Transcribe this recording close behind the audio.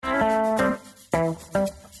You're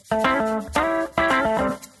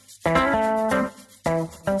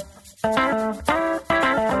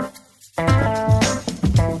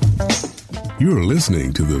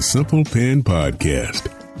listening to the Simple Pin Podcast,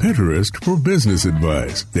 Pinterest for business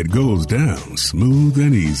advice that goes down smooth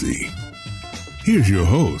and easy. Here's your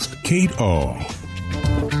host, Kate All.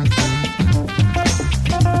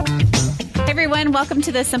 Hey everyone, welcome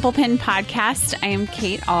to the Simple Pin Podcast. I am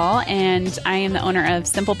Kate All, and I am the owner of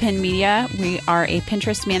Simple Pin Media. We are a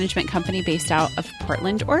Pinterest management company based out of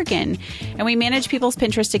Portland, Oregon. And we manage people's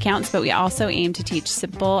Pinterest accounts, but we also aim to teach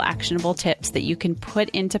simple, actionable tips that you can put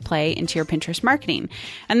into play into your Pinterest marketing.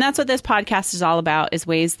 And that's what this podcast is all about, is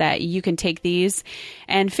ways that you can take these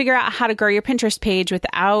and figure out how to grow your Pinterest page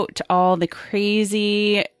without all the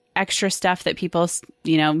crazy extra stuff that people,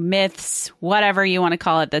 myths, whatever you want to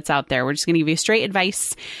call it, that's out there. We're just going to give you straight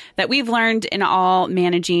advice that we've learned in all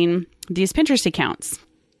managing these Pinterest accounts.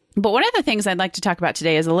 But one of the things I'd like to talk about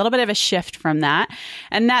today is a little bit of a shift from that,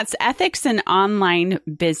 and that's ethics in online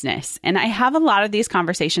business. And I have a lot of these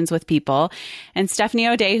conversations with people, and Stephanie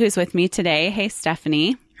ODea, who's with me today. Hey,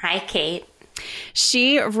 Stephanie. Hi, Kate.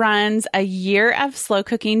 She runs a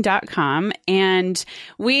yearofslowcooking.com, and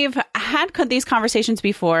we've had these conversations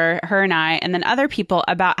before, her and I, and then other people,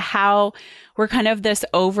 about how we're kind of this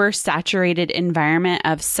oversaturated environment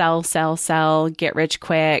of sell, get rich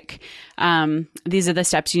quick. These are the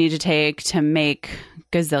steps you need to take to make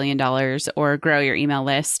gazillion dollars or grow your email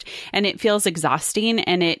list. And it feels exhausting,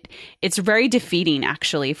 and it's very defeating,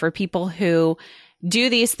 actually, for people who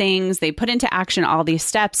do these things. They put into action all these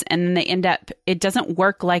steps, and then they end up, it doesn't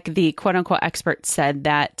work like the quote unquote expert said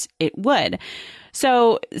that it would.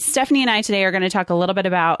 So Stephanie and I today are going to talk a little bit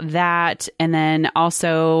about that, and then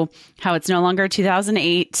also how it's no longer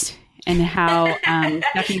 2008 and how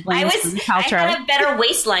Stephanie blames Paltrow. I had a better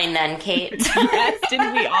waistline then, Kate. Yes,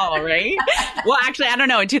 didn't we all, right? Well, actually, I don't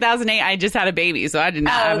know. In 2008, I just had a baby, so I did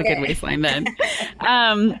not have a good waistline then.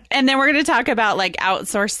 And then we're going to talk about like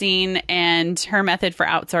outsourcing and her method for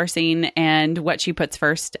outsourcing and what she puts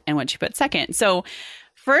first and what she puts second. So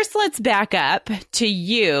first, let's back up to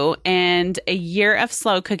you and a year of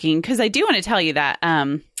slow cooking, because I do want to tell you that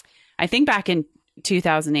I think back in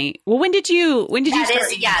 2008. Well, when did you start?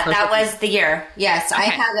 That was the year. Yes,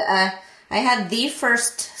 okay. I had the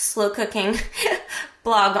first slow cooking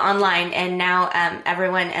blog online, and now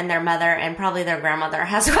everyone and their mother and probably their grandmother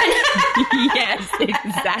has one. Yes,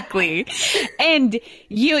 exactly. And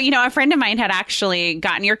a friend of mine had actually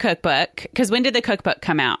gotten your cookbook, because when did the cookbook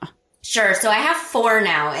come out? Sure. So I have 4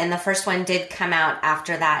 now, and the first one did come out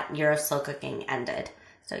after that year of slow cooking ended.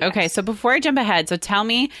 So, yes. Okay. So before I jump ahead, so tell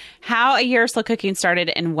me how a year of slow cooking started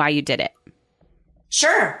and why you did it.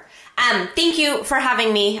 Sure. Thank you for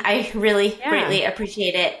having me. I really greatly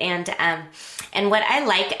appreciate it. And what I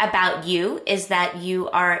like about you is that you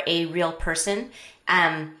are a real person,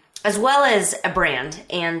 as well as a brand.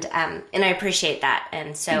 And I appreciate that.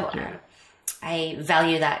 And so, I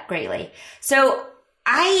value that greatly. So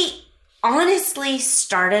I honestly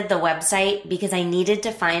started the website because I needed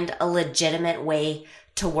to find a legitimate way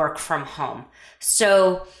to work from home.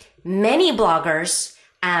 So many bloggers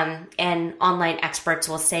and online experts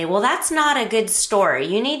will say, well, that's not a good story.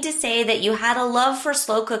 You need to say that you had a love for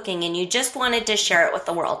slow cooking and you just wanted to share it with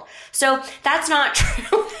the world. So that's not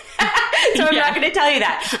true. So I'm not going to tell you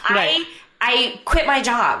that. Right. I quit my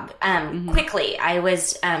job quickly. I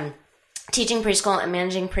was teaching preschool and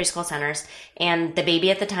managing preschool centers, and the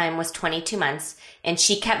baby at the time was 22 months, and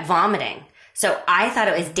she kept vomiting. So I thought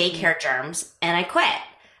it was daycare germs, and I quit.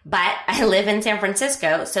 But I live in San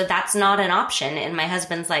Francisco, so that's not an option. And my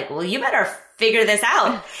husband's like, well, you better figure this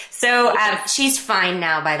out. So she's fine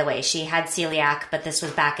now, by the way. She had celiac, but this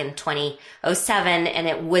was back in 2007, and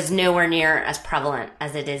it was nowhere near as prevalent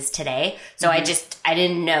as it is today. So I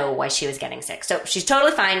didn't know why she was getting sick. So she's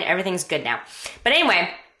totally fine. Everything's good now. But anyway,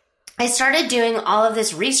 I started doing all of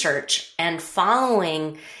this research and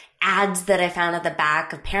following ads that I found at the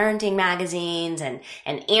back of parenting magazines and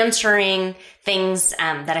answering things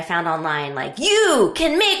that I found online, like, you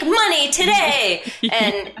can make money today.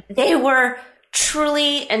 And they were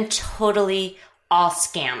truly and totally all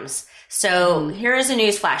scams. So here is a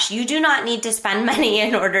news flash. You do not need to spend money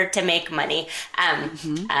in order to make money.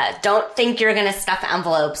 Don't think you're going to stuff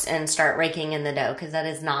envelopes and start raking in the dough, because that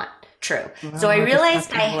is not true. So I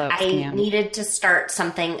realized I needed to start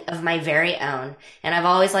something of my very own. And I've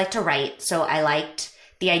always liked to write. So I liked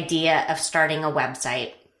the idea of starting a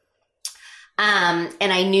website. And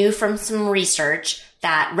I knew from some research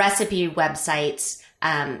that recipe websites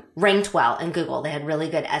ranked well in Google. They had really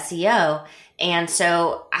good SEO. And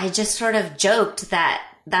so I just sort of joked that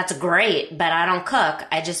that's great, but I don't cook.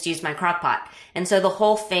 I just use my crock pot. And so the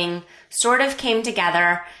whole thing sort of came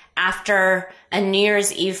together after a New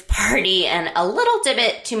Year's Eve party and a little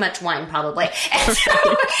bit too much wine, probably. And so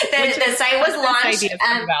the site was launched.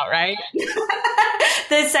 About, right?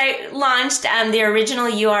 The site launched. The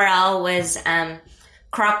original URL was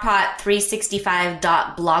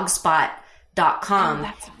crockpot365.blogspot.com. Oh,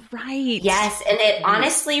 that's right. Yes, and it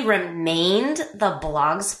honestly remained the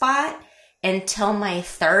blogspot until my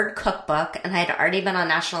third cookbook, and I'd already been on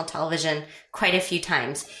national television quite a few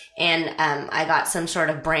times. And I got some sort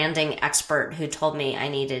of branding expert who told me I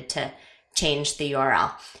needed to change the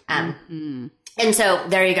URL. And so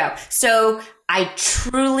there you go. So I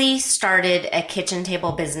truly started a kitchen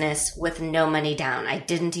table business with no money down. I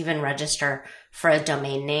didn't even register for a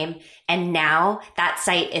domain name. And now that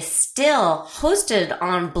site is still hosted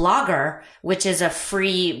on Blogger, which is a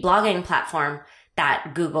free blogging platform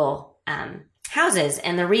that Google houses.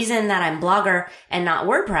 And the reason that I'm Blogger and not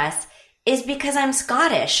WordPress is because I'm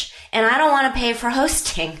Scottish and I don't want to pay for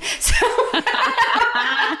hosting. So, so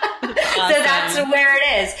that's where it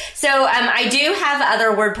is. So I do have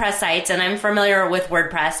other WordPress sites and I'm familiar with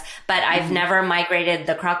WordPress, but I've never migrated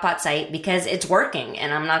the Crockpot site because it's working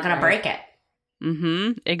and I'm not going to break it.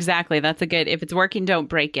 Exactly. That's a good, if it's working, don't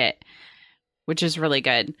break it, which is really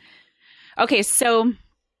good. Okay. So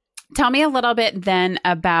tell me a little bit then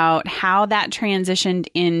about how that transitioned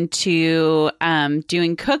into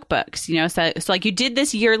doing cookbooks, you know, so like you did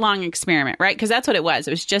this year-long experiment, right? Because that's what it was.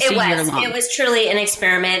 It was just a year-long. It was truly an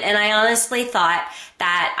experiment. And I honestly thought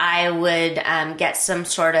that I would get some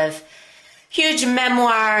sort of huge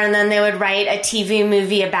memoir and then they would write a TV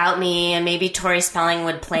movie about me and maybe Tori Spelling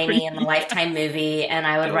would play me in the Lifetime movie and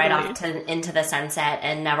I would ride off into the sunset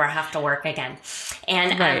and never have to work again.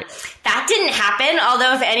 And that didn't happen.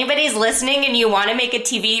 Although if anybody's listening and you want to make a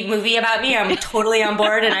TV movie about me, I'm totally on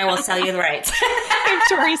board and I will sell you the rights. If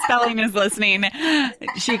Tori Spelling is listening,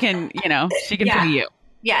 she can pay you.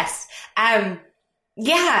 Yes. So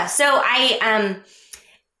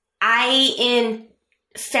I in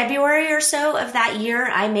February or so of that year,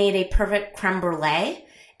 I made a perfect creme brulee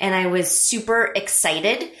and I was super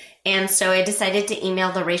excited. And so I decided to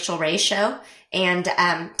email the Rachel Ray show and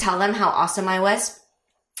tell them how awesome I was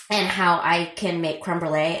and how I can make creme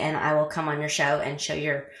brulee and I will come on your show and show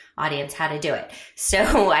your audience how to do it.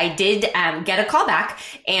 So I did get a call back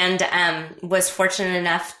and was fortunate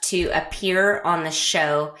enough to appear on the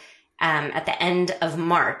show at the end of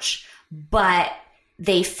March. But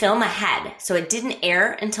they film ahead, so it didn't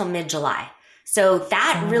air until mid-July. So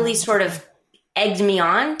that really sort of egged me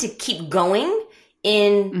on to keep going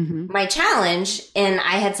in my challenge. And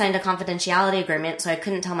I had signed a confidentiality agreement, so I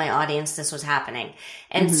couldn't tell my audience this was happening.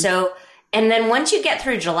 And so, and then once you get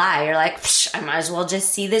through July, you're like, I might as well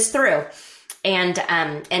just see this through. And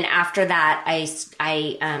after that, I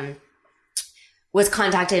was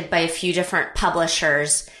contacted by a few different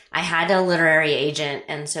publishers. I had a literary agent,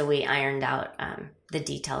 and so we ironed out the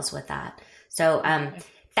details with that. So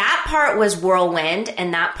that part was whirlwind,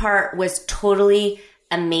 and that part was totally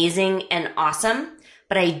amazing and awesome.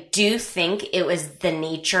 But I do think it was the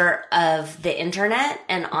nature of the internet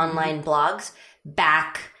and online blogs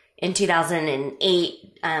back in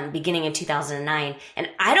 2008, beginning in 2009. And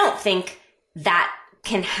I don't think that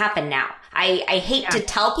can happen now. I hate to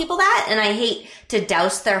tell people that, and I hate to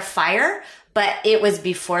douse their fire, but it was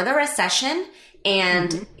before the recession.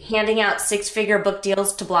 And handing out 6-figure book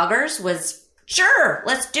deals to bloggers was, sure,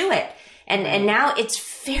 let's do it. And now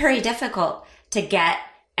it's very difficult to get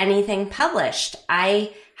anything published.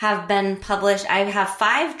 I have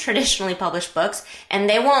 5 traditionally published books, and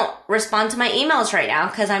they won't respond to my emails right now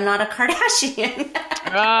because I'm not a Kardashian.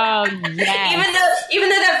 Oh, yes. Even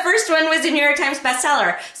though that first one was a New York Times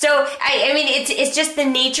bestseller. So, I mean, it's just the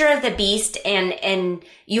nature of the beast, and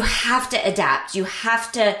you have to adapt. You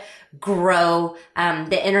have to grow.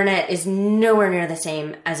 The internet is nowhere near the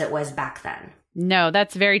same as it was back then. No,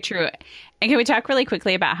 that's very true. And can we talk really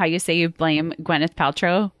quickly about how you say you blame Gwyneth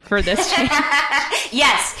Paltrow for this change?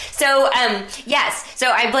 Yes. So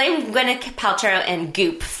I blame Gwyneth Paltrow and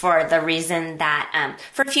Goop for the reason that,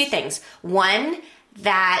 for a few things. One,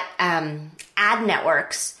 that ad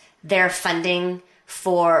networks, their funding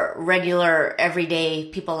for regular, everyday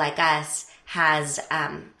people like us has,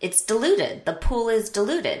 it's diluted. The pool is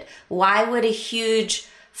diluted. Why would a huge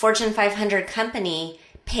Fortune 500 company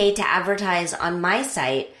pay to advertise on my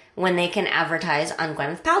site when they can advertise on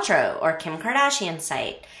Gwyneth Paltrow or Kim Kardashian's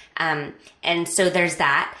site? And so there's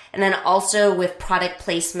that. And then also with product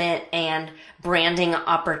placement and branding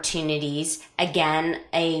opportunities, again,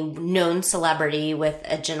 a known celebrity with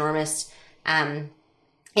a ginormous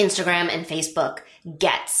Instagram and Facebook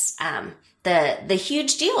gets the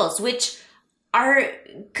huge deals, which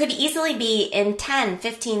could easily be in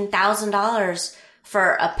 $10,000-$15,000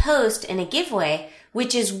 for a post in a giveaway,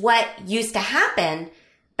 which is what used to happen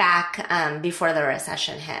back before the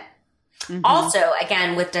recession hit. Mm-hmm. Also,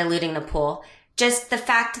 again, with diluting the pool, just the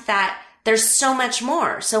fact that there's so much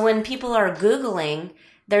more. So when people are Googling,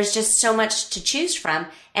 there's just so much to choose from.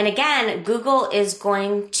 And again, Google is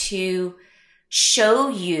going to show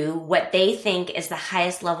you what they think is the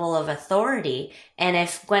highest level of authority. And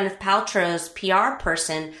if Gwyneth Paltrow's PR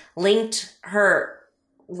person linked her,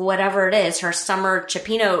 whatever it is, her summer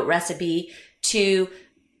cioppino recipe to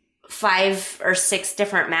 5 or 6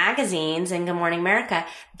 different magazines in Good Morning America,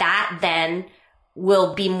 that then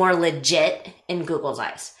will be more legit in Google's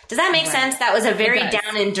eyes. Does that make sense? That was a very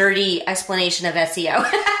down and dirty explanation of SEO.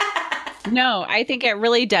 No, I think it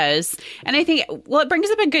really does. And I think, well, it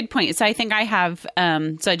brings up a good point. So I think I have,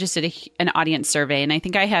 so I just did an audience survey, and I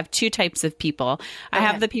think I have 2 types of people. I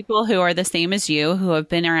have the people who are the same as you, who have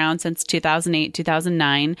been around since 2008,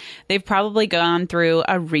 2009. They've probably gone through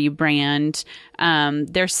a rebrand.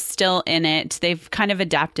 They're still in it. They've kind of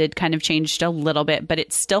adapted, kind of changed a little bit, but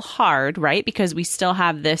it's still hard, right? Because we still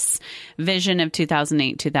have this vision of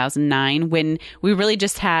 2008, 2009, when we really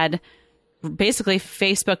just had basically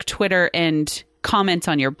Facebook, Twitter, and comments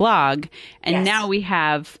on your blog. And now we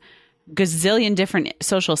have gazillion different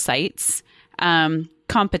social sites,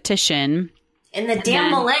 competition. And the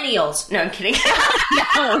damn millennials. No, I'm kidding.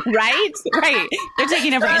 No, right? Right. They're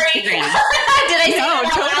taking over Instagram. Did I say No,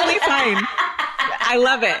 totally fine. I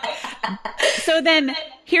love it. So then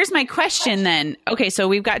here's my question then. Okay, so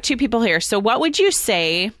we've got 2 people here. So what would you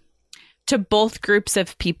say to both groups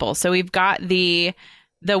of people? So we've got the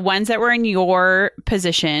ones that were in your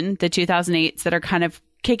position, the 2008s that are kind of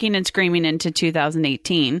kicking and screaming into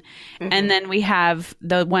 2018. Mm-hmm. And then we have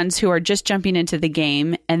the ones who are just jumping into the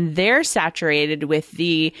game, and they're saturated with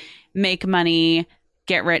the make money,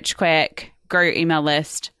 get rich quick, grow your email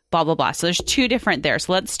list, blah, blah, blah. So there's 2 different there.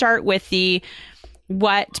 So let's start with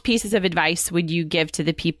what pieces of advice would you give to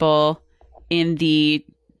the people in the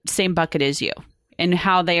same bucket as you, and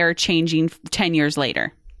how they are changing 10 years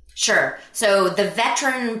later? Sure. So the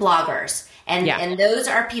veteran bloggers, and those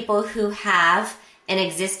are people who have an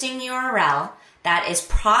existing URL that is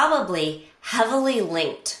probably heavily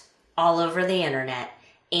linked all over the internet,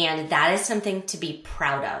 and that is something to be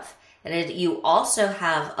proud of. And you also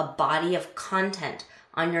have a body of content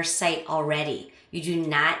on your site already. You do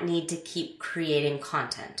not need to keep creating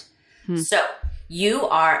content. So you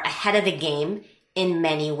are ahead of the game in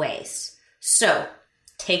many ways. So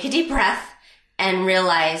take a deep breath and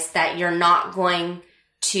realize that you're not going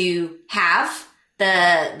to have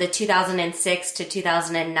the 2006 to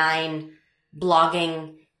 2009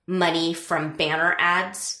 blogging money from banner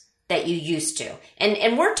ads that you used to.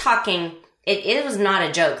 And we're talking, it was not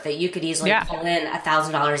a joke that you could easily pull in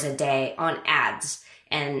 $1,000 a day on ads.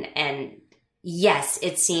 And yes,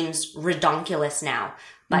 it seems redonkulous now.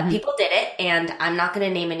 But people did it, and I'm not going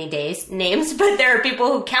to name any names, but there are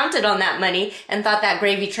people who counted on that money and thought that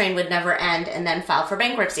gravy train would never end and then filed for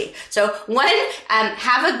bankruptcy. So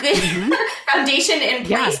have a good foundation in place.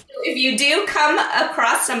 Yeah. So if you do come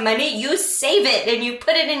across some money, you save it and you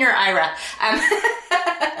put it in your IRA.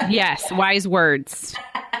 Yes, wise words.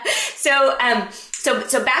 So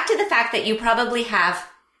back to the fact that you probably have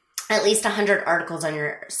at least 100 articles on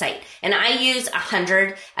your site. And I use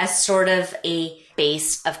 100 as sort of a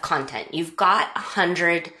base of content. You've got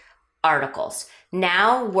 100 articles.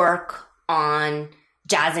 Now work on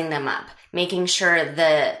jazzing them up, making sure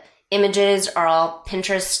the images are all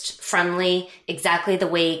Pinterest friendly, exactly the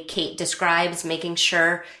way Kate describes, making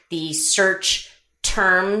sure the search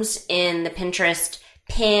terms in the Pinterest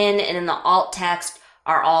pin and in the alt text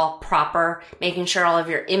are all proper, making sure all of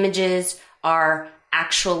your images are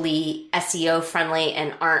actually SEO friendly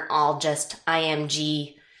and aren't all just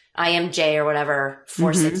IMJ or whatever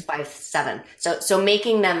 4657. So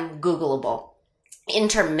making them Googleable.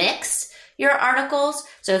 Intermix your articles.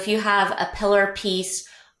 So if you have a pillar piece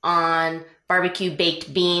on barbecue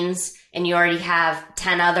baked beans and you already have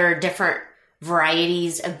 10 other different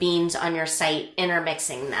varieties of beans on your site,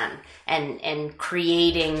 intermixing them and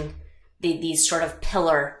creating these sort of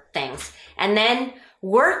pillar things. And then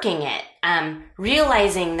working it,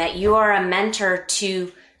 realizing that you are a mentor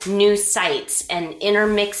to new sites and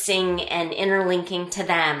intermixing and interlinking to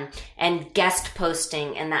them and guest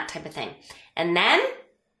posting and that type of thing. And then,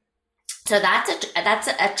 so that's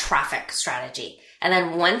a traffic strategy. And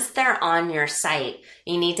then once they're on your site,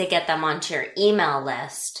 you need to get them onto your email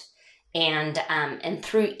list and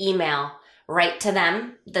through email, write to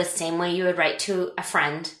them the same way you would write to a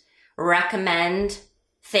friend, recommend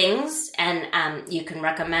things, and you can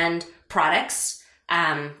recommend products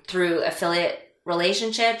through affiliate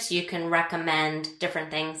relationships. You can recommend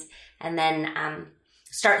different things, and then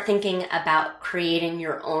start thinking about creating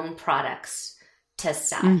your own products to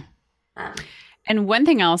sell. And one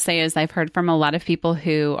thing I'll say is I've heard from a lot of people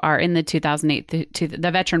who are in the 2008 to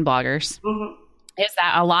the veteran bloggers is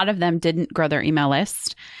that a lot of them didn't grow their email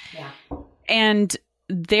list. Yeah. And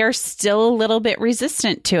they're still a little bit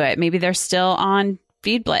resistant to it. Maybe they're still on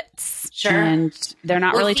FeedBlitz. Sure. And they're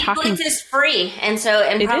not really talking. FeedBlitz is free. And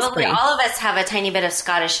probably all of us have a tiny bit of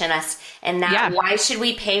Scottish in us. And why should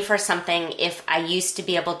we pay for something if I used to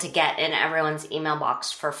be able to get in everyone's email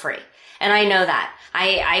box for free? And I know that.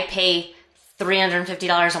 I pay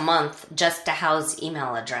 $350 a month just to house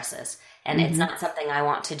email addresses. And it's not something I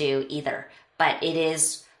want to do either. But it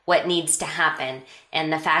is what needs to happen.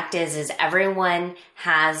 And the fact is everyone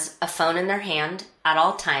has a phone in their hand at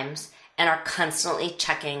all times and are constantly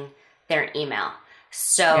checking their email.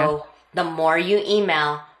 So the more you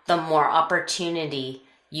email, the more opportunity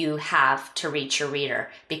you have to reach your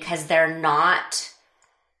reader, because they're not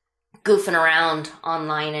goofing around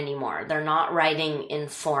online anymore. They're not writing in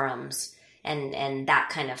forums and that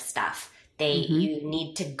kind of stuff. You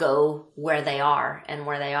need to go where they are, and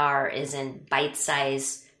where they are is in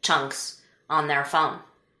bite-sized chunks on their phone.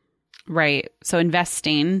 Right. So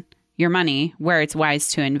investing your money where it's wise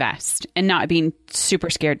to invest and not being super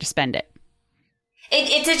scared to spend it.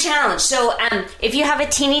 It's a challenge. So if you have a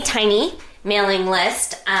teeny tiny mailing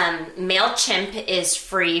list, MailChimp is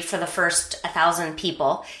free for the first 1,000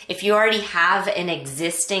 people. If you already have an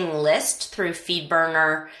existing list through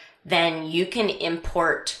FeedBurner, then you can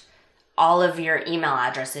import all of your email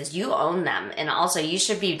addresses. You own them. And also you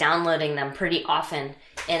should be downloading them pretty often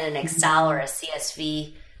in an Excel or a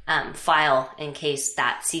CSV file in case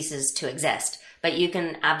that ceases to exist. But you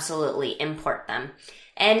can absolutely import them.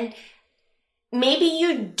 And maybe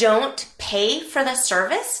you don't pay for the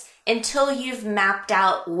service until you've mapped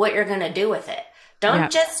out what you're going to do with it.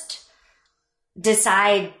 Don't just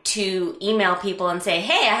decide to email people and say,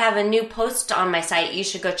 hey, I have a new post on my site. You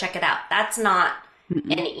should go check it out. That's not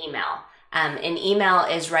an email. An email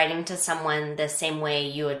is writing to someone the same way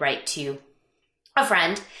you would write to a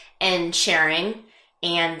friend and sharing.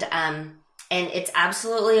 And it's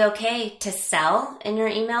absolutely okay to sell in your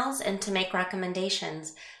emails and to make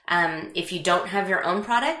recommendations. If you don't have your own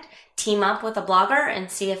product, team up with a blogger and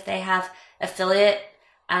see if they have affiliate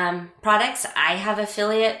products. I have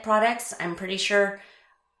affiliate products. I'm pretty sure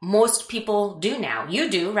most people do now. You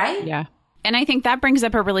do, right? Yeah. And I think that brings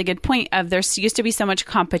up a really good point of there used to be so much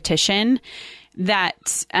competition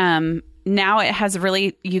that now it has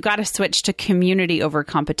really, you got to switch to community over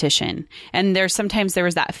competition. And there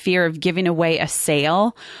was that fear of giving away a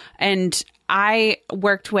sale. And I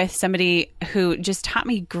worked with somebody who just taught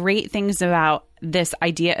me great things about this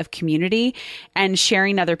idea of community and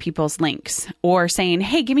sharing other people's links, or saying,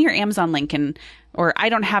 hey, give me your Amazon link, or I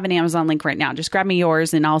don't have an Amazon link right now. Just grab me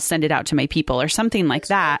yours and I'll send it out to my people, or something like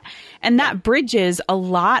that. And that bridges a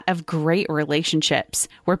lot of great relationships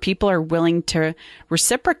where people are willing to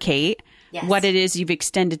reciprocate what it is you've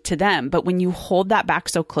extended to them. But when you hold that back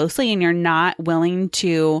so closely and you're not willing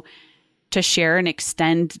to share and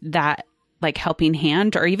extend that like helping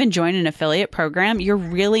hand, or even join an affiliate program, you're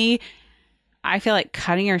really, I feel like,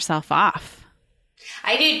 cutting yourself off.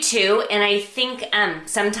 I do too. And I think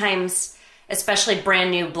sometimes, especially brand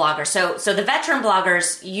new bloggers. So the veteran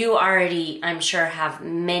bloggers, you already, I'm sure, have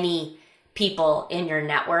many people in your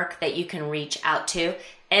network that you can reach out to.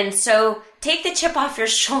 And so take the chip off your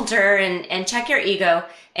shoulder and check your ego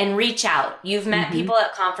and reach out. You've met people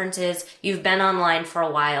at conferences. You've been online for a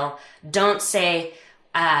while. Don't say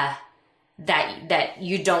that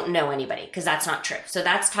you don't know anybody, because that's not true. So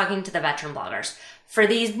that's talking to the veteran bloggers. For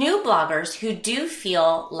these new bloggers who do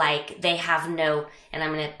feel like they have no, and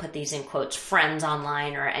I'm going to put these in quotes, friends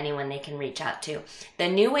online or anyone they can reach out to, the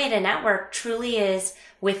new way to network truly is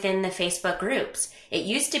within the Facebook groups. It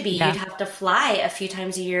used to be you'd have to fly a few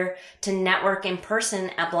times a year to network in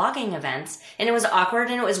person at blogging events, and it was awkward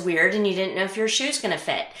and it was weird and you didn't know if your shoe's going to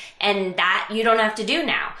fit. And that you don't have to do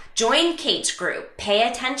now. Join Kate's group. Pay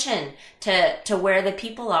attention to where the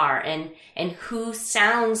people are and who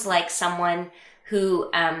sounds like someone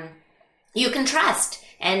who you can trust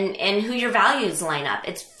and who your values line up.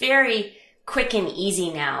 It's very quick and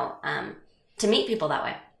easy now to meet people that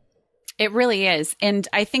way. It really is. And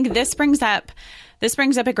I think this brings up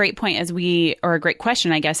a great point or a great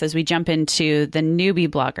question, I guess, as we jump into the newbie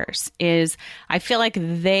bloggers, is I feel like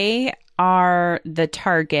they are the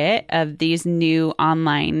target of these new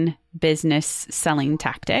online business selling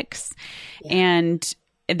tactics. Yeah. And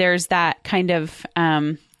there's that kind of,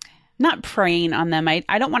 not preying on them. I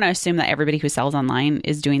don't want to assume that everybody who sells online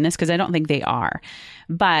is doing this, because I don't think they are.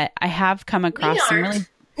 But I have come across some really...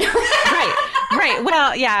 Right.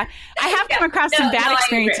 Well, yeah. I have come across some bad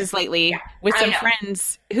experiences lately with some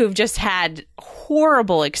friends who've just had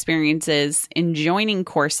horrible experiences in joining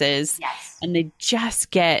courses, and they just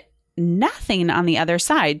get nothing on the other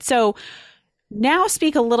side. So now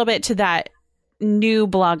speak a little bit to that new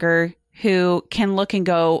blogger who can look and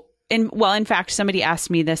go, in fact, somebody asked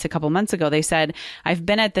me this a couple months ago. They said, I've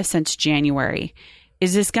been at this since January.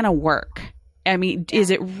 Is this going to work? I mean, is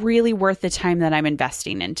it really worth the time that I'm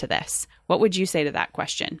investing into this? What would you say to that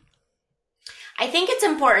question? I think it's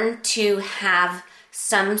important to have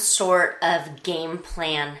some sort of game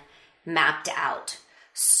plan mapped out.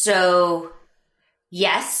 So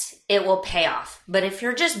yes, it will pay off. But if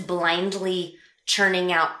you're just blindly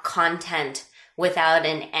churning out content without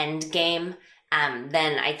an end game,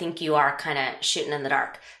 then I think you are kind of shooting in the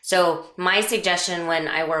dark. So my suggestion when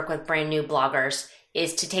I work with brand new bloggers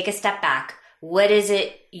is to take a step back. What is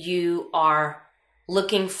it you are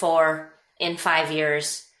looking for in 5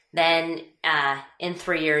 years, then in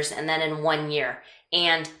 3 years, and then in 1 year?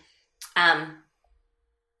 And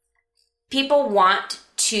people want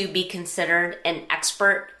to be considered an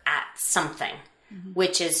expert at something,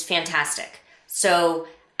 which is fantastic. So,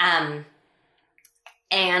 and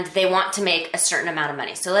they want to make a certain amount of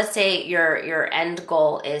money. So let's say your end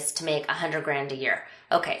goal is to make $100,000 a year.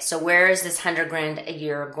 Okay, so where is this $100,000 a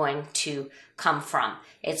year going to come from?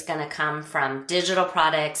 It's going to come from digital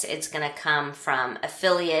products. It's going to come from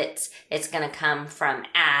affiliates. It's going to come from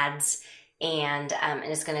ads, and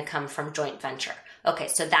it's going to come from joint venture. Okay,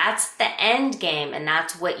 so that's the end game, and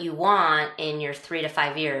that's what you want in your 3 to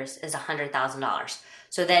 5 years is $100,000.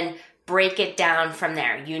 So then break it down from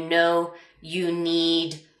there. You know you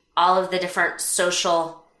need all of the different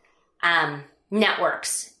social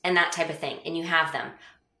networks and that type of thing, and you have them.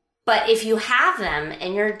 But if you have them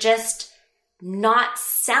and you're just not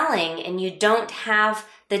selling and you don't have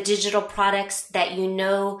the digital products that you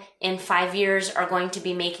know in 5 years are going to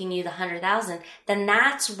be making you the 100,000, then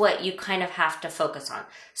that's what you kind of have to focus on.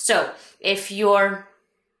 So if your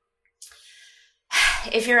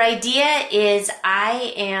idea is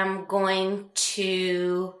I am going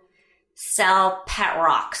to sell pet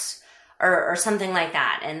rocks or something like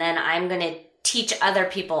that, and then I'm going to teach other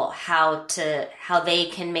people how they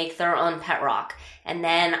can make their own pet rock, and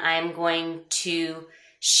then I'm going to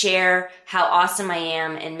share how awesome I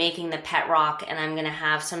am in making the pet rock, and I'm going to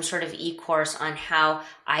have some sort of e-course on how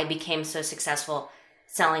I became so successful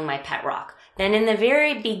selling my pet rock. Then in the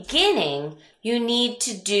very beginning, you need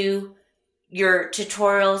to do your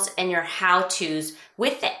tutorials and your how-tos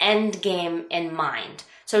with the end game in mind.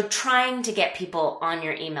 So trying to get people on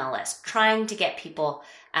your email list, trying to get people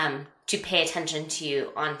to pay attention to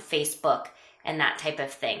you on Facebook and that type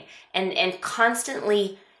of thing. And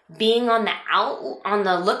constantly being on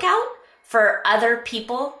the lookout for other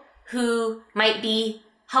people who might be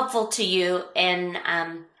helpful to you and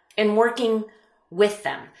working with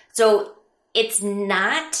them. So it's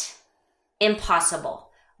not impossible,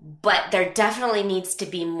 but there definitely needs to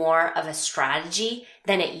be more of a strategy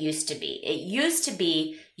than it used to be. It used to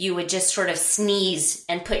be you would just sort of sneeze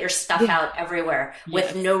and put your stuff out everywhere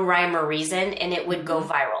with no rhyme or reason, and it would go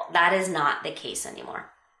viral. That is not the case anymore.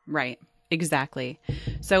 Right. Exactly.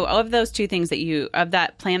 So of those two things of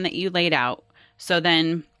that plan that you laid out, so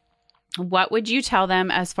then what would you tell them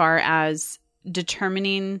as far as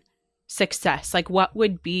determining success? Like what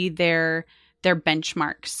would be their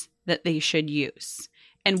benchmarks that they should use?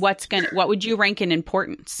 And what would you rank in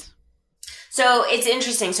importance? So it's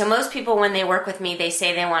interesting. So most people, when they work with me, they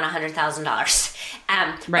say they want $100,000.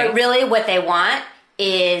 Right. But really what they want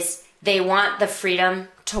is they want the freedom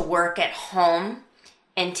to work at home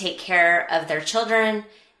and take care of their children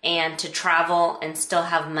and to travel and still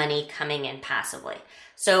have money coming in passively.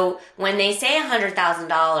 So when they say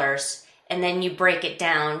 $100,000 and then you break it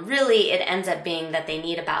down, really it ends up being that they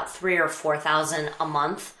need about $3,000 or $4,000 a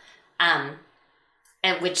month,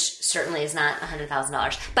 and which certainly is not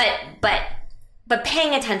 $100,000. But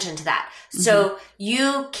paying attention to that. Mm-hmm. So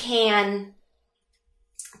you can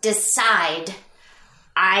decide,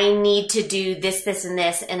 I need to do this, this, and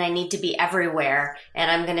this, and I need to be everywhere,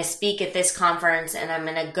 and I'm going to speak at this conference, and I'm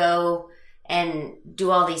going to go and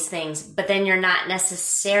do all these things. But then you're not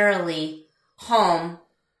necessarily home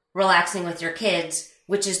relaxing with your kids,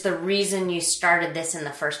 which is the reason you started this in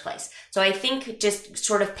the first place. So I think just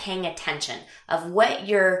sort of paying attention of what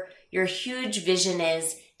your huge vision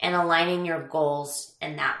is and aligning your goals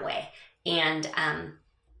in that way. And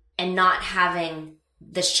and not having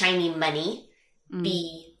the shiny money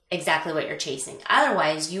be exactly what you're chasing.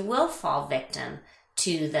 Otherwise, you will fall victim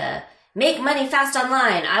to the make money fast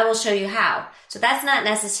online. I will show you how. So that's not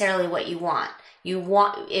necessarily what you want. You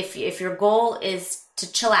want, if your goal is to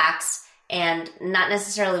chillax and not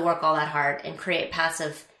necessarily work all that hard and create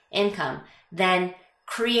passive income, then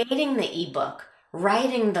creating the ebook,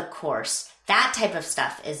 writing the course, that type of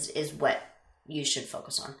stuff is what you should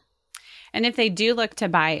focus on. And if they do look to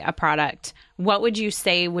buy a product, what would you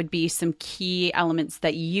say would be some key elements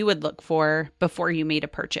that you would look for before you made a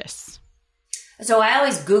purchase? So I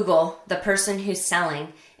always Google the person who's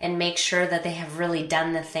selling and make sure that they have really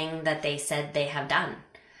done the thing that they said they have done.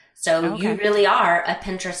 So you really are a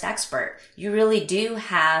Pinterest expert. You really do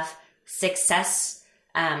have success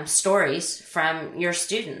stories from your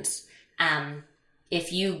students.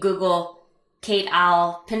 If you Google Kate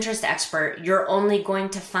Owl Pinterest expert, you're only going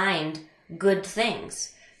to find good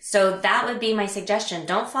things. So that would be my suggestion.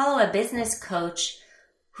 Don't follow a business coach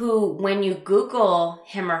who, when you Google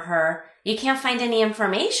him or her, you can't find any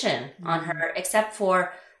information on her except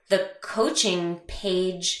for the coaching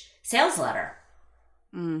page sales letter.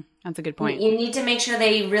 That's a good point. You need to make sure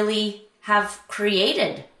they really have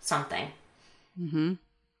created something.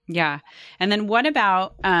 Yeah. And then what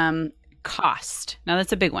about cost? Now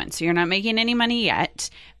that's a big one. So you're not making any money yet,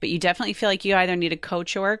 but you definitely feel like you either need a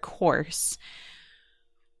coach or a course.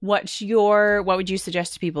 What would you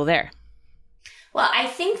suggest to people there? Well, I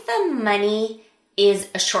think the money is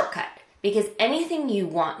a shortcut because anything you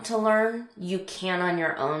want to learn, you can on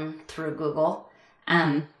your own through Google.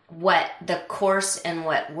 What the course and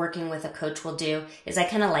what working with a coach will do is I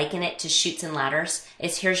kind of liken it to chutes and ladders.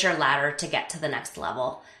 Is here's your ladder to get to the next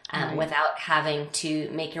level without having to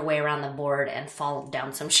make your way around the board and fall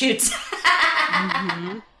down some chutes.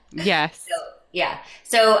 Yes.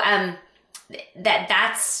 So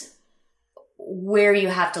that's where you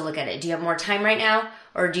have to look at it. Do you have more time right now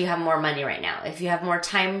or do you have more money right now? If you have more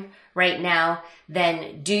time right now,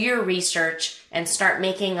 then do your research and start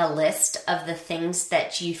making a list of the things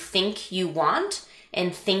that you think you want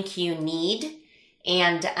and think you need,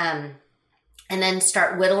 and then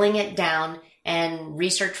start whittling it down and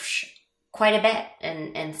research quite a bit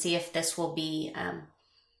and see if this will be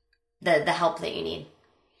the help that you need.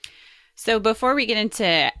 So before we get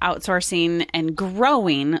into outsourcing and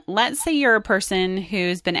growing, let's say you're a person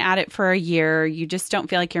who's been at it for a year, you just don't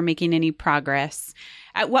feel like you're making any progress.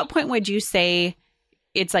 At what point would you say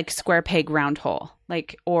it's like square peg, round hole,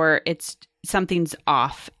 or it's something's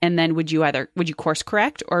off? And then would you course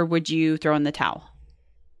correct or would you throw in the towel?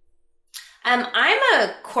 I'm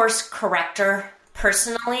a course corrector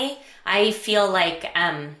personally. I feel like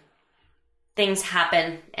things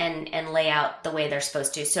happen and lay out the way they're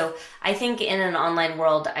supposed to. So I think in an online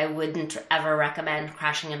world, I wouldn't ever recommend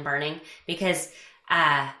crashing and burning because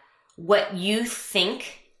what you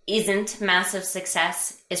think isn't massive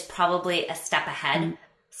success is probably a step ahead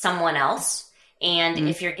someone else. And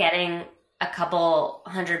if you're getting a couple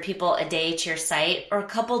hundred people a day to your site or a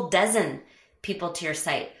couple dozen people to your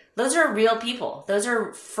site, those are real people. Those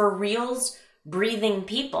are for reals breathing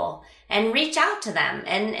people, and reach out to them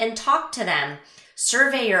and talk to them.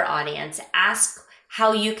 Survey your audience. Ask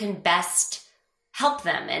how you can best help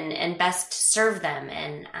them and best serve them,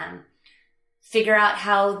 and figure out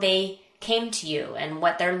how they came to you and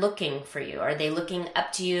what they're looking for you. Are they looking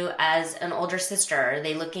up to you as an older sister? Are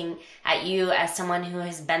they looking at you as someone who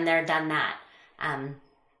has been there, done that?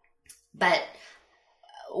 But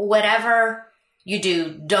whatever you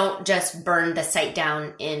do, don't just burn the site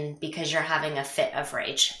down because you're having a fit of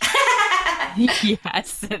rage.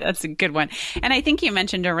 Yes, that's a good one. And I think you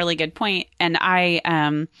mentioned a really good point. And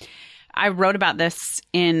I wrote about this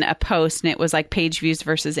in a post, and it was like page views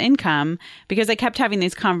versus income, because I kept having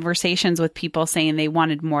these conversations with people saying they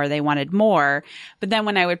wanted more. But then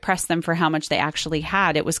when I would press them for how much they actually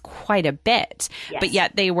had, it was quite a bit. Yes. But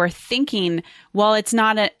yet they were thinking, well, it's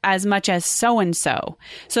not as much as so-and-so.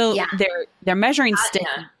 So their measuring stick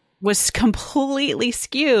was completely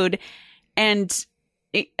skewed. And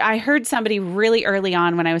I heard somebody really early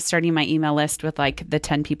on when I was starting my email list with like the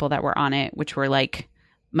 10 people that were on it, which were like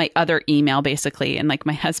my other email basically, and like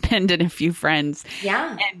my husband and a few friends.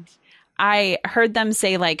 Yeah. And I heard them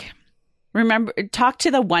say like, remember, talk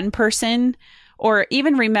to the one person, or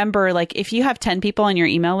even remember, like if you have 10 people on your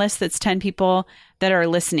email list, that's 10 people that are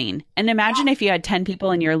listening. And imagine if you had 10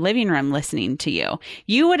 people in your living room listening to you.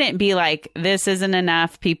 You wouldn't be like, this isn't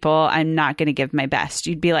enough people, I'm not going to give my best.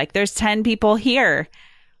 You'd be like, there's 10 people here.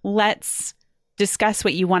 Let's discuss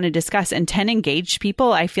what you want to discuss. And 10 engaged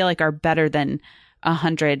people, I feel like, are better than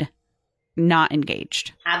 100 not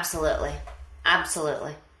engaged. Absolutely.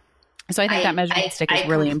 Absolutely. So I think that measuring stick is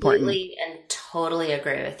really important. I completely and totally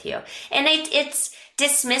agree with you. And it's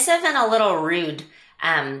dismissive and a little rude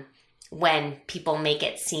when people make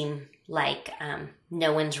it seem like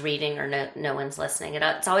no one's reading or no one's listening.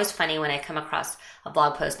 It's always funny when I come across a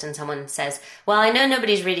blog post and someone says, well, I know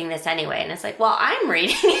nobody's reading this anyway. And it's like, well, I'm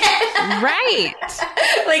reading it. Right.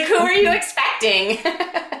 Like, who are you expecting?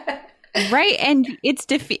 Right. And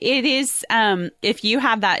it is, if you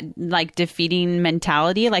have that like defeating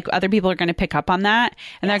mentality, like other people are going to pick up on that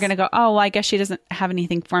and they're going to go, oh, well, I guess she doesn't have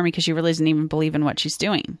anything for me because she really doesn't even believe in what she's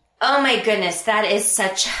doing. Oh my goodness. That is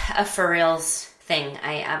such a for reals thing.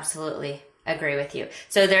 I absolutely agree with you.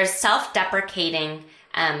 So there's self-deprecating,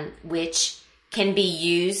 which can be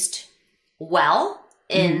used well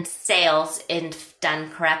in sales if done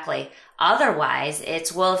correctly. Otherwise,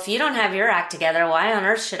 it's, well, if you don't have your act together, why on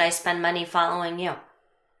earth should I spend money following you?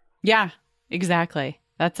 Yeah, exactly.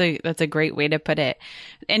 That's a great way to put it.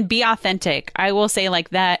 And be authentic. I will say like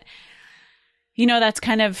that, that's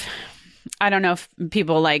kind of, I don't know if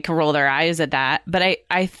people like roll their eyes at that, but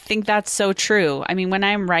I think that's so true. I mean, when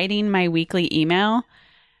I'm writing my weekly email,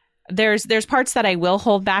 there's parts that I will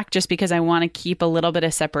hold back just because I want to keep a little bit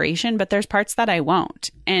of separation, but there's parts that I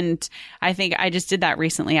won't. And I think I just did that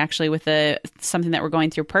recently, actually, with something that we're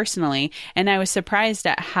going through personally. And I was surprised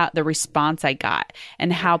at how the response I got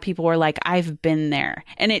and how people were like, I've been there.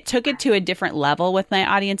 And it took it to a different level with my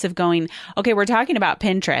audience of going, okay, we're talking about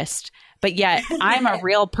Pinterest, but yet I'm a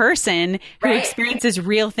real person who experiences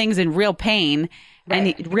real things and real pain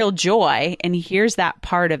and real joy. And here's that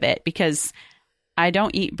part of it, because I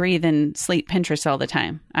don't eat, breathe, and sleep Pinterest all the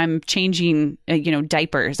time. I'm changing,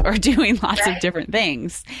 diapers or doing lots of different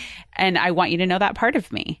things. And I want you to know that part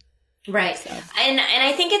of me. Right. So. And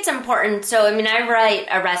I think it's important. So, I mean, I write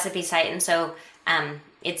a recipe site, and so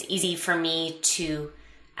it's easy for me to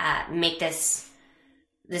make this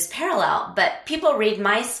parallel. But people read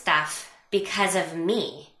my stuff because of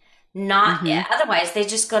me, not otherwise they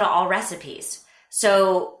just go to all recipes.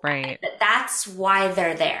 So that's why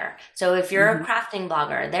they're there. So if you're a crafting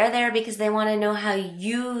blogger, they're there because they want to know how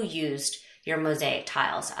you used your mosaic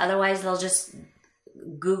tiles. Otherwise, they'll just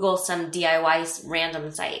Google some DIY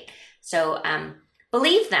random site. So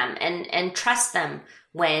believe them and trust them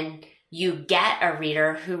when you get a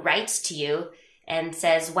reader who writes to you and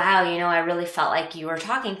says, wow, I really felt like you were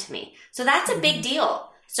talking to me. So that's a big deal.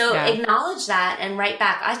 So acknowledge that and write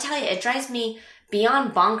back. I tell you, it drives me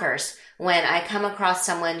beyond bonkers when I come across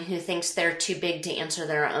someone who thinks they're too big to answer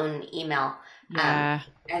their own email and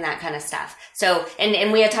that kind of stuff. So,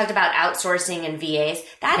 and we had talked about outsourcing and VAs.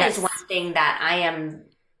 That is one thing that I am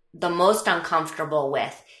the most uncomfortable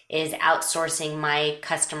with, is outsourcing my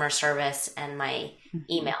customer service and my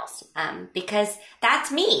emails, because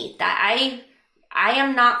that's me. That I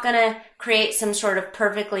am not going to create some sort of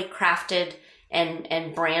perfectly crafted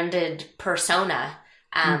and branded persona.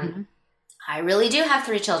 I really do have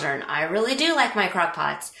 3 children. I really do like my crock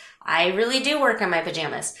pots. I really do work in my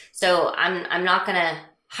pajamas. So I'm not going to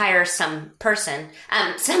hire some person,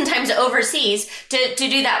 sometimes overseas, to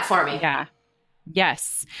do that for me. Yeah.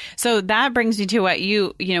 Yes. So that brings me to what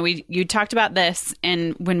you talked about this,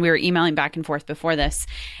 and when we were emailing back and forth before this,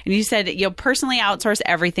 and you said you'll personally outsource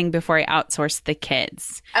everything before I outsource the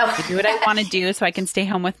kids. I do what I want to do so I can stay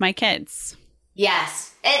home with my kids.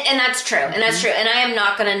 Yes. And that's true. And that's true. And I am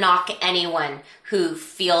not going to knock anyone who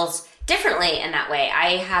feels differently in that way.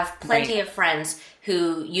 I have plenty of friends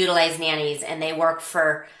who utilize nannies, and they work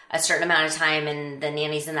for a certain amount of time, and the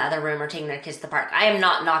nannies in the other room are taking their kids to the park. I am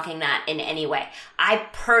not knocking that in any way.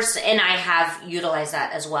 And I have utilized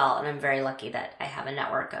that as well. And I'm very lucky that I have a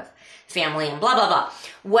network of family and blah, blah, blah.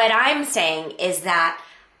 What I'm saying is that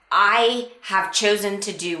I have chosen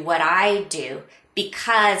to do what I do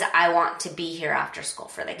because I want to be here after school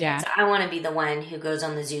for the kids. Yeah. I want to be the one who goes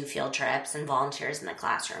on the zoo field trips and volunteers in the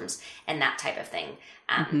classrooms and that type of thing.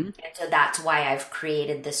 And so that's why I've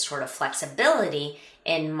created this sort of flexibility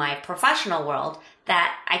in my professional world,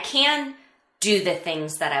 that I can do the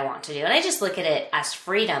things that I want to do. And I just look at it as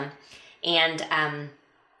freedom. And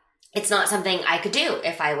it's not something I could do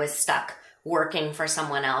if I was stuck working for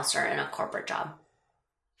someone else or in a corporate job.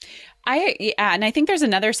 And I think there's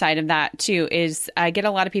another side of that too, is I get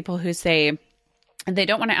a lot of people who say they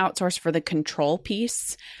don't want to outsource for the control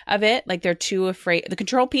piece of it. Like they're too afraid, the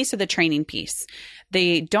control piece or the training piece.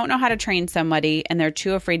 They don't know how to train somebody, and they're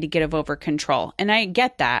too afraid to give over control. And I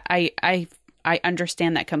get that. I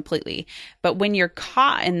understand that completely. But when you're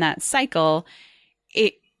caught in that cycle,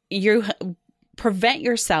 you prevent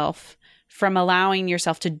yourself from allowing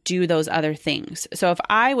yourself to do those other things. So if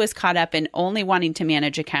I was caught up in only wanting to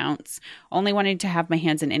manage accounts, only wanting to have my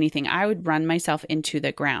hands in anything, I would run myself into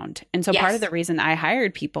the ground. And so part of the reason I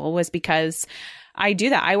hired people was because I do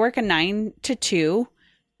that. I work a 9 to 2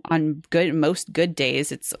 on most good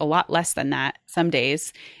days. It's a lot less than that some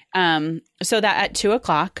days. So that at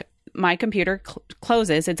 2:00, my computer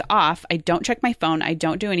closes, it's off. I don't check my phone. I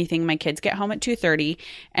don't do anything. My kids get home at 2:30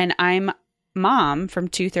 and I'm mom from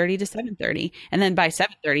 2:30 to 7:30. And then by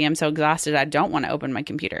 7:30, I'm so exhausted, I don't want to open my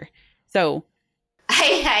computer. So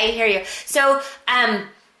I hear you. So,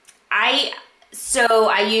 I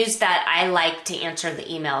use that. I like to answer the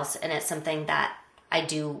emails, and it's something that I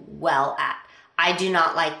do well at. I do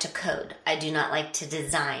not like to code. I do not like to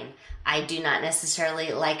design. I do not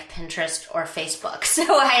necessarily like Pinterest or Facebook.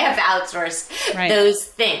 So I have outsourced those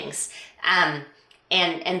things.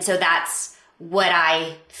 And so that's what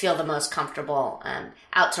I feel the most comfortable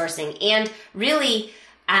outsourcing. And really,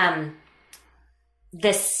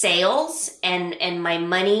 the sales and my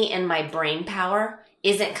money and my brain power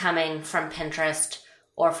isn't coming from Pinterest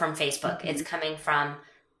or from Facebook. Mm-hmm. It's coming from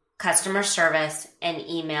customer service and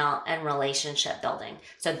email and relationship building.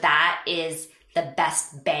 So that is the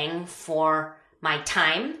best bang for my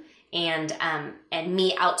time, and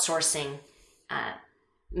me outsourcing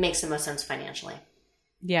makes the most sense financially.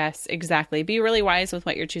 Yes, exactly. Be really wise with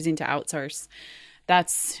what you're choosing to outsource.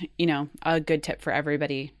 That's, a good tip for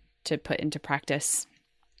everybody to put into practice.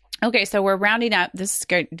 Okay, so we're rounding up. This is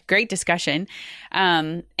great discussion.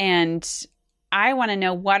 And I want to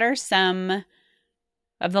know, what are some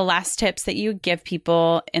of the last tips that you give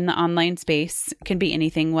people in the online space? It can be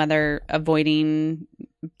anything, whether avoiding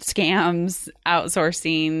scams,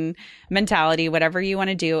 outsourcing mentality, whatever you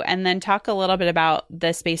want to do. And then talk a little bit about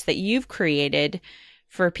the space that you've created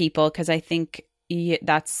for people, because I think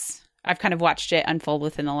I've kind of watched it unfold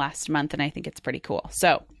within the last month, and I think it's pretty cool.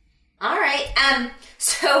 So, all right.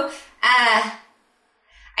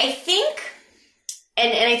 I think,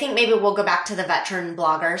 and I think maybe we'll go back to the veteran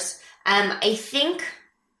bloggers. I think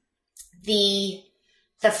the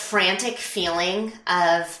frantic feeling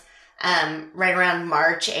of right around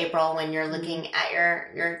March, April, when you're looking at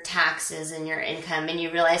your taxes and your income, and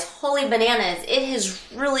you realize, holy bananas, it has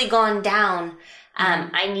really gone down.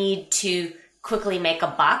 I need to quickly make a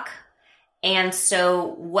buck. And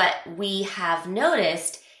so what we have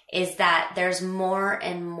noticed is that there's more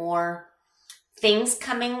and more things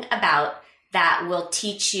coming about that will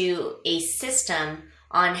teach you a system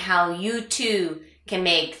on how you too can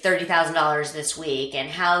make $30,000 this week, and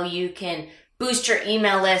how you can boost your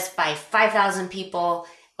email list by 5,000 people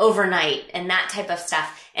overnight, and that type of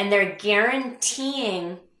stuff. And they're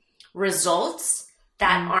guaranteeing results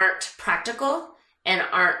that aren't practical and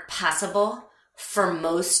aren't possible for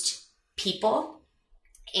most people.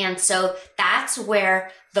 And so that's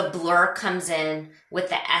where the blur comes in with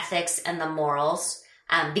the ethics and the morals,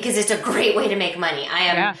 because it's a great way to make money.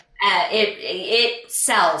 It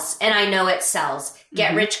sells, and I know it sells.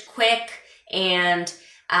 Get rich quick and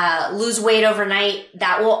lose weight overnight.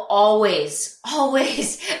 That will always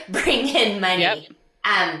bring in money.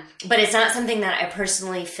 Yep. But it's not something that I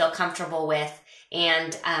personally feel comfortable with,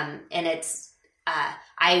 and it's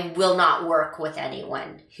I will not work with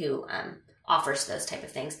anyone who offers those type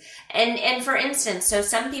of things. And for instance, so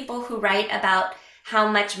some people who write about how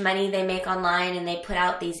much money they make online and they put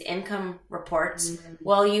out these income reports,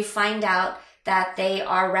 well, you find out that they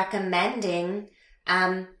are recommending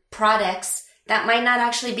products that might not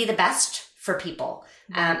actually be the best for people.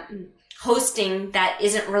 Hosting that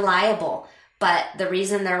isn't reliable, but the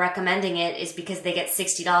reason they're recommending it is because they get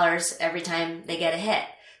 $60 every time they get a hit.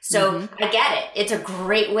 So I get it. It's a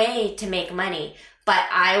great way to make money, but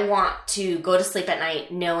I want to go to sleep at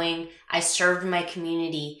night knowing I served my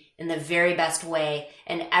community in the very best way,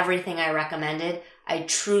 and everything I recommended, I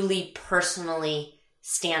truly personally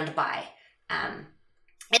stand by.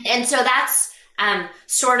 And so that's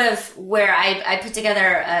sort of where I put together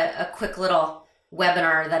a quick little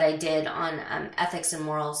webinar that I did on ethics and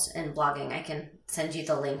morals in blogging. I can send you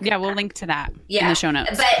the link. Yeah, we'll link to that in the show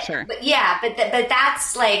notes. But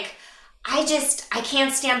that's like, I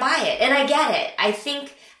can't stand by it. And I get it. I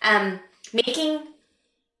think making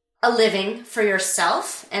a living for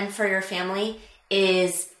yourself and for your family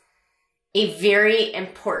is a very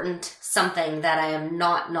important something that I am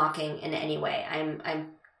not knocking in any way.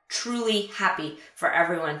 I'm truly happy for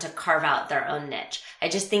everyone to carve out their own niche. I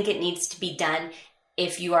just think it needs to be done.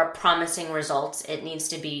 If you are promising results, it needs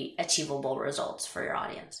to be achievable results for your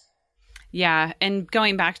audience. Yeah. And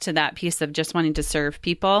going back to that piece of just wanting to serve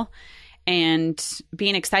people and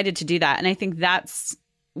being excited to do that. And I think that's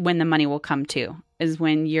when the money will come too. is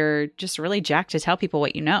when you're just really jacked to tell people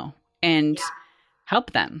what you know and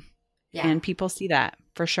help them. Yeah. And people see that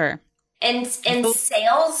for sure. And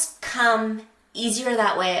sales come easier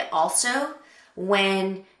that way also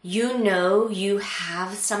when you know you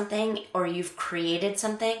have something or you've created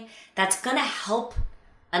something that's going to help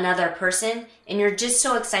another person, and you're just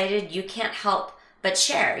so excited you can't help but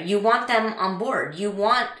share. You want them on board. You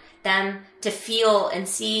want them to feel and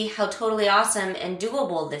see how totally awesome and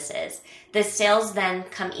doable this is. The sales then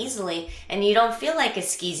come easily, and you don't feel like a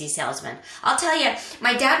skeezy salesman. I'll tell you,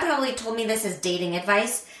 my dad probably told me this as dating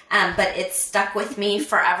advice, but it's stuck with me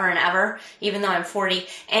forever and ever, even though I'm 40.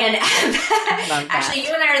 And actually,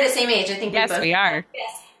 you and I are the same age. I think yes, we are.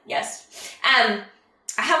 Yes.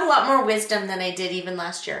 I have a lot more wisdom than I did even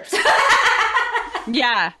last year.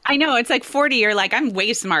 Yeah, I know. It's like 40. You're like, I'm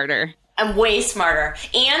way smarter. I'm way smarter.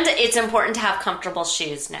 And it's important to have comfortable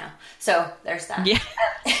shoes now. So there's that. Yeah.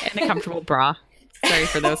 And a comfortable bra. Sorry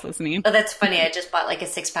for those listening. Oh, that's funny. I just bought like a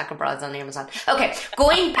 6-pack of bras on Amazon. Okay.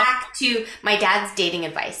 Going back to my dad's dating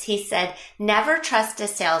advice. He said, never trust a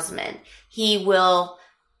salesman. He will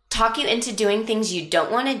talk you into doing things you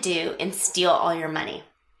don't want to do and steal all your money.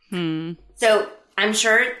 So I'm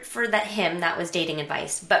sure for him, that was dating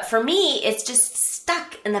advice. But for me, it's just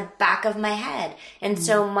stuck in the back of my head. And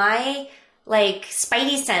so my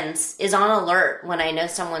spidey sense is on alert when I know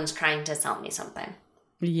someone's trying to sell me something.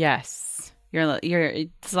 Yes.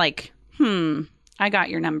 It's like, I got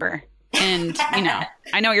your number. And, I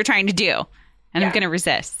know what you're trying to do. And I'm going to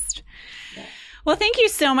resist. Yeah. Well, thank you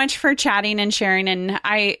so much for chatting and sharing. And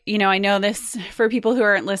I know this for people who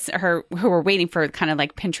aren't who are waiting for kind of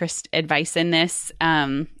like Pinterest advice in this.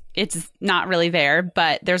 It's not really there,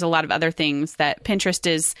 but there's a lot of other things that Pinterest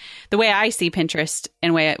is. The way I see Pinterest and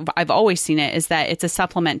the way I've always seen it is that it's a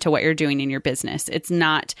supplement to what you're doing in your business. It's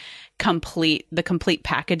not the complete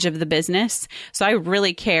package of the business. So I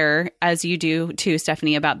really care, as you do too,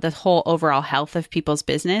 Stephanie, about the whole overall health of people's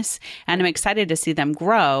business. And I'm excited to see them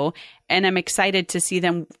grow. And I'm excited to see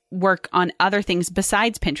them work on other things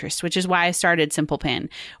besides Pinterest, which is why I started Simple Pin,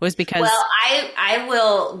 was because... Well, I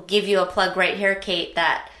will give you a plug right here, Kate,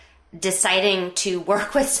 that deciding to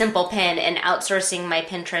work with Simple Pin and outsourcing my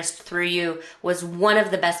Pinterest through you was one of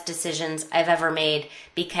the best decisions I've ever made,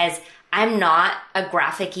 because I'm not a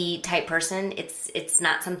graphic-y type person. It's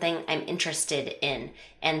not something I'm interested in.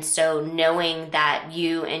 And so knowing that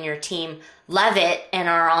you and your team love it and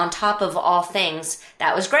are on top of all things,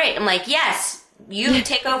 that was great. I'm like, yes, you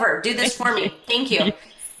take over. Do this for me. Thank you.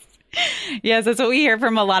 Yes, that's what we hear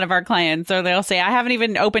from a lot of our clients. Or they'll say, I haven't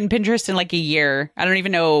even opened Pinterest in like a year. I don't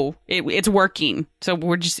even know it's working. So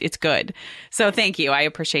it's good. So thank you. I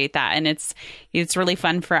appreciate that. And it's really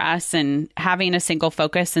fun for us. And having a single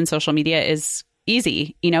focus in social media is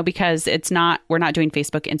easy, because we're not doing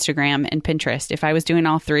Facebook, Instagram, and Pinterest. If I was doing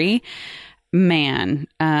all three, man,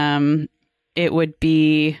 it would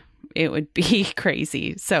be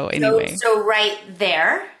crazy. So anyway. So right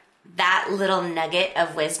there, that little nugget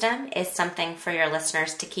of wisdom is something for your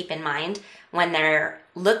listeners to keep in mind when they're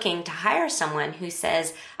looking to hire someone who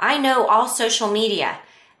says, I know all social media.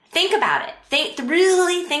 Think about it.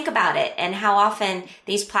 Really think about it, and how often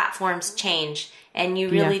these platforms change. And you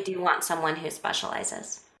really do want someone who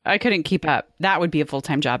specializes. I couldn't keep up. That would be a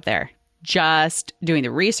full-time job there. Just doing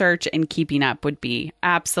the research and keeping up would be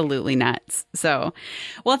absolutely nuts. So,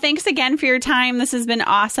 well, thanks again for your time. This has been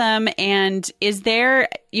awesome. And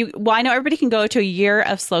I know everybody can go to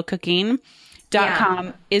yearofslowcooking.com.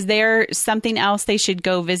 Yeah. Is there something else they should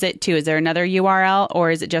go visit too? Is there another URL,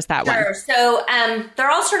 or is it just that one? Sure. So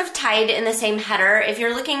they're all sort of tied in the same header. If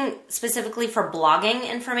you're looking specifically for blogging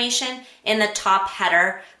information, in the top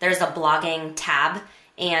header, there's a blogging tab.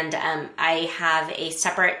 And I have a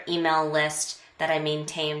separate email list that I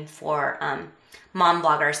maintain for mom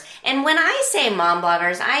bloggers. And when I say mom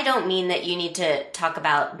bloggers, I don't mean that you need to talk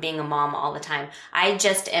about being a mom all the time. I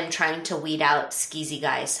just am trying to weed out skeezy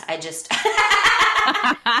guys. That's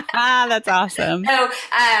awesome. So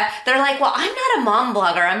they're like, well, I'm not a mom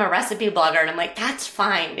blogger. I'm a recipe blogger. And I'm like, that's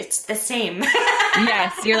fine. It's the same.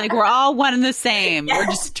 Yes. You're like, we're all one and the same. Yes. We're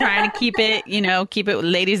just trying to keep it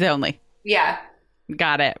ladies only. Yeah.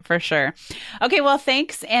 Got it, for sure. Okay, well,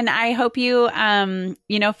 thanks. And I hope you, find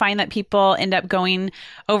that people end up going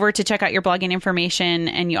over to check out your blogging information.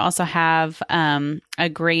 And you also have a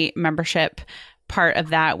great membership part of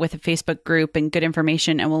that with a Facebook group and good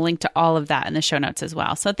information. And we'll link to all of that in the show notes as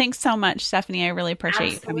well. So thanks so much, Stephanie. I really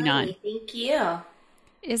appreciate you coming on. Thank you.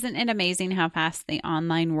 Isn't it amazing how fast the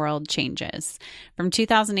online world changes? From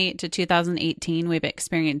 2008 to 2018, we've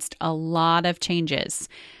experienced a lot of changes.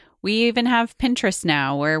 We even have Pinterest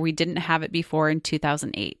now, where we didn't have it before in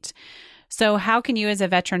 2008. So how can you as a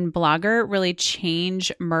veteran blogger really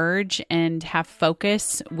change, merge, and have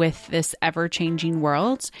focus with this ever-changing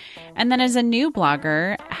world? And then as a new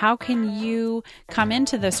blogger, how can you come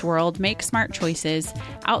into this world, make smart choices,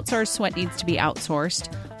 outsource what needs to be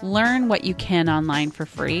outsourced, learn what you can online for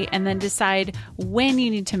free, and then decide when you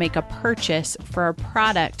need to make a purchase for a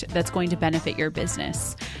product that's going to benefit your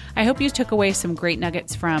business? I hope you took away some great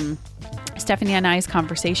nuggets from Stephanie and I's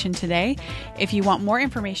conversation today. If you want more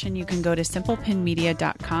information, you can go to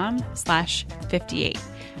simplepinmedia.com/58.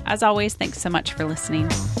 As always, thanks so much for listening.